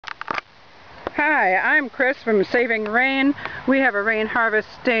Hi, I'm Chris from Saving Rain. We have a rain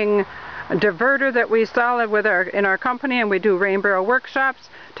harvesting diverter that we sell in our company, and we do rain barrel workshops.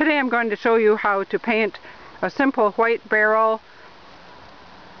 Today I'm going to show you how to paint a simple white barrel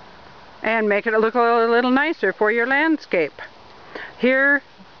and make it look a little nicer for your landscape. Here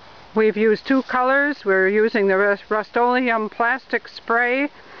we've used two colors. We're using the Rust-Oleum plastic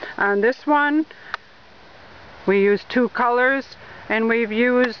spray. On this one we used two colors, and we've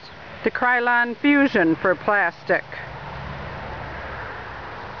used the Krylon Fusion for plastic.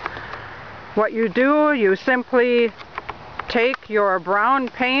 What you do, you simply take your brown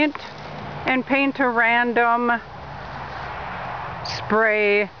paint and paint a random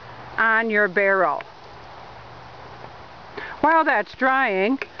spray on your barrel. While that's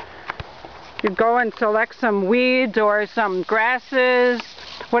drying, you go and select some weeds or some grasses,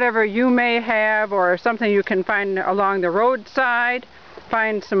 whatever you may have, or something you can find along the roadside.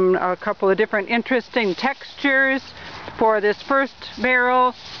 Find a couple of different interesting textures. For this first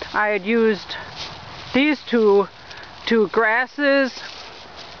barrel, I had used these two grasses,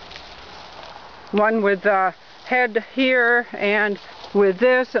 one with the head here and with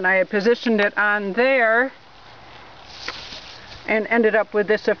this, and I had positioned it on there and ended up with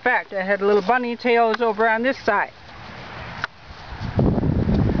this effect. I had little bunny tails over on this side.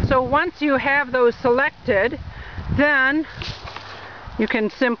 So once you have those selected, then you can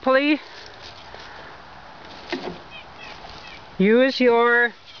simply use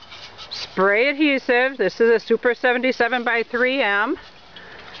your spray adhesive. This is a Super 77 by 3M.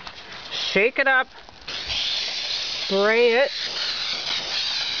 Shake it up, spray it,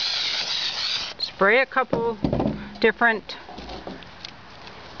 spray a couple different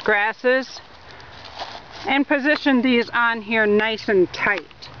grasses, and position these on here nice and tight.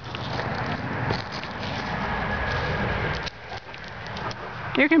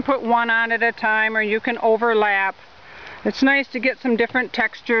 You can put one on at a time, or you can overlap. It's nice to get some different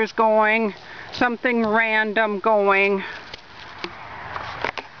textures going, something random going.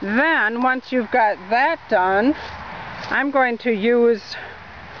 Then, once you've got that done, I'm going to use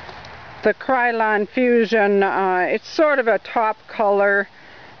the Krylon Fusion. It's sort of a top color,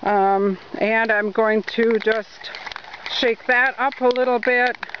 and I'm going to just shake that up a little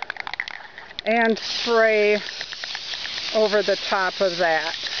bit and spray over the top of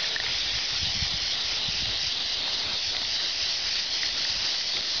that.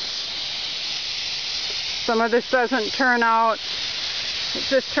 Some of this doesn't turn out. It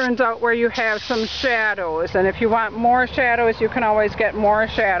just turns out where you have some shadows, and if you want more shadows, you can always get more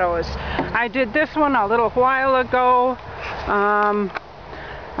shadows. I did this one a little while ago.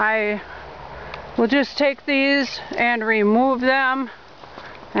 I will just take these and remove them,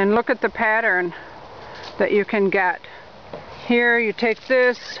 and look at the pattern that you can get. Here you take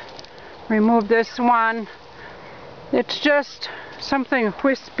this, remove this one. It's just something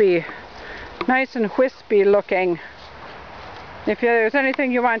wispy, nice and wispy looking. If there's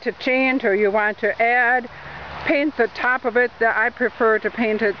anything you want to change or you want to add, paint the top of it. I prefer to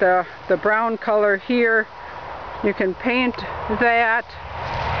paint it the brown color here. You can paint that.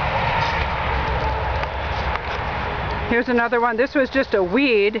 Here's another one. This was just a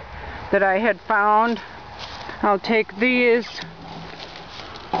weed that I had found. I'll take these,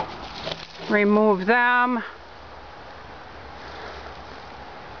 remove them.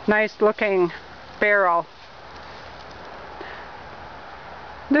 Nice looking barrel.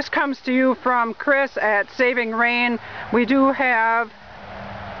 This comes to you from Chris at Saving Rain. We do have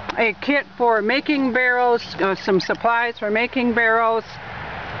a kit for making barrels, some supplies for making barrels.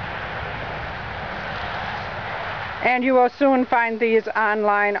 And you will soon find these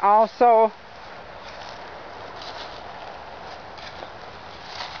online also.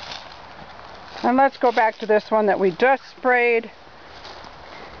 And let's go back to this one that we just sprayed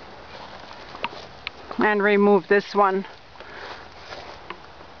and remove this one.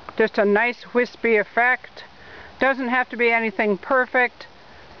 Just a nice wispy effect. Doesn't have to be anything perfect.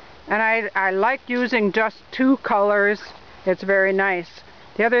 And I like using just two colors. It's very nice.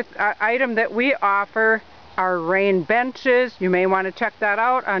 The other item that we offer are rain benches. You may want to check that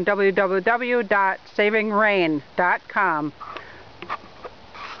out on www.savingrain.com.